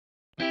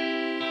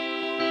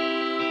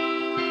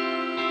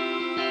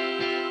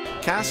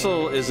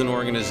CASL is an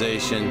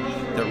organization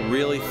that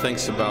really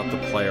thinks about the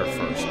player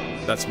first.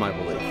 That's my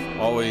belief.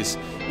 Always,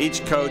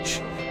 each coach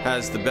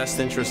has the best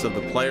interest of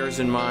the players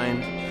in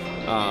mind.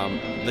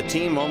 The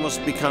team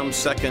almost becomes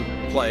second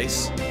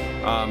place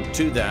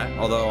to that,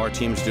 although our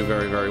teams do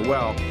very, very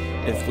well.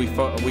 If we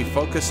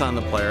focus on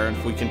the player, and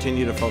if we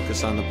continue to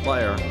focus on the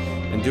player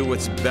and do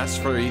what's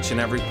best for each and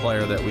every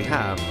player that we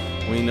have,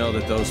 we know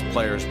that those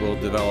players will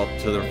develop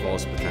to their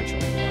fullest potential.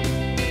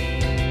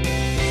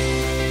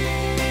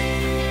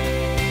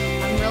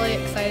 I'm really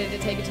excited to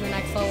take it to the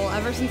next level.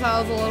 Ever since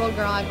I was a little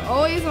girl, I've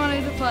always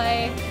wanted to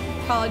play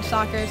college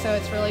soccer, so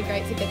it's really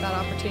great to get that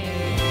opportunity.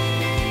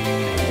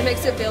 It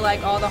makes it feel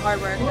like all the hard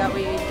work that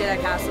we did at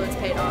CASL is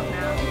paid off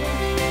now.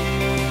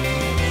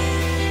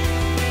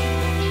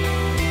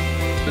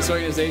 This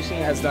organization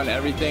has done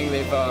everything.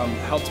 They've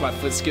helped my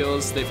foot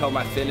skills, they've helped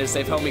my fitness,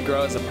 they've helped me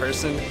grow as a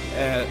person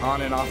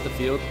on and off the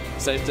field.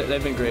 So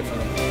they've been great for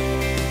me.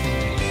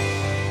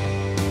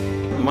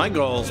 My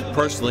goals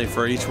personally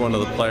for each one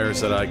of the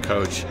players that I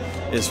coach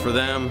is for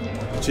them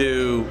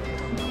to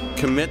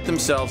commit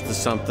themselves to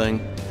something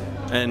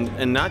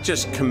and not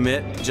just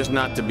commit, just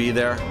not to be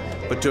there,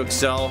 but to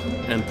excel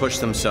and push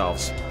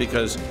themselves.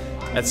 Because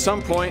at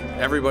some point,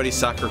 everybody's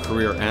soccer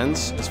career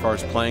ends as far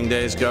as playing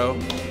days go,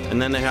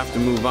 and then they have to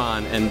move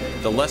on. And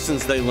the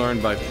lessons they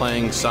learned by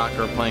playing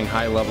soccer, playing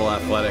high-level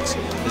athletics,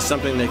 is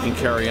something they can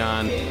carry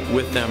on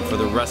with them for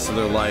the rest of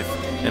their life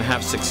and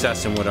have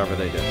success in whatever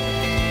they do.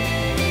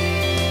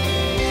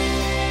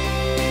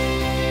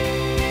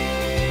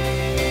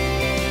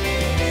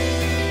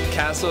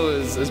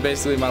 CASL is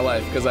basically my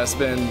life because I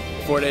spend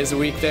 4 days a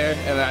week there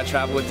and then I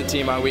travel with the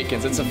team on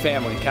weekends. It's a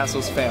family.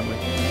 CASL's family.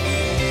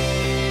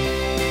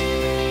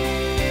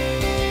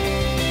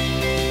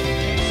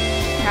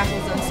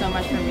 CASL's done so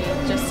much for me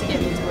just to get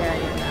me to where I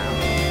am now.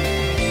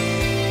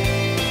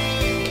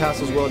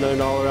 CASL's well known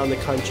all around the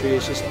country.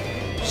 It's just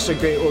a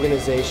great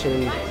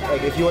organization.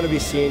 Like, if you want to be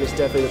seen, it's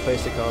definitely the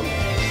place to come.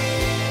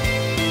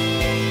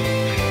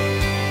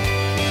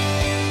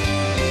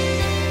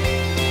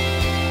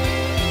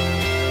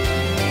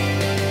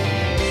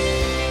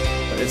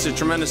 It's a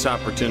tremendous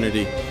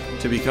opportunity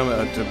to be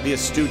a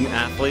student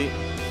athlete,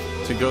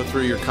 to go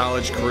through your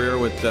college career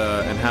with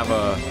and have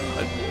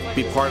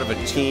be part of a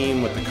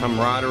team with the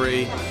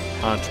camaraderie,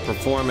 to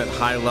perform at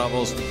high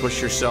levels, to push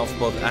yourself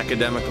both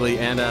academically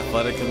and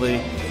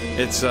athletically.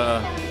 It's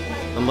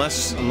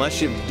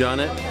unless you've done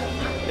it,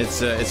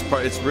 it's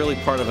really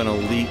part of an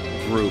elite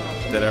group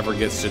that ever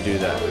gets to do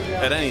that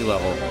at any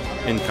level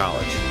in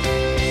college.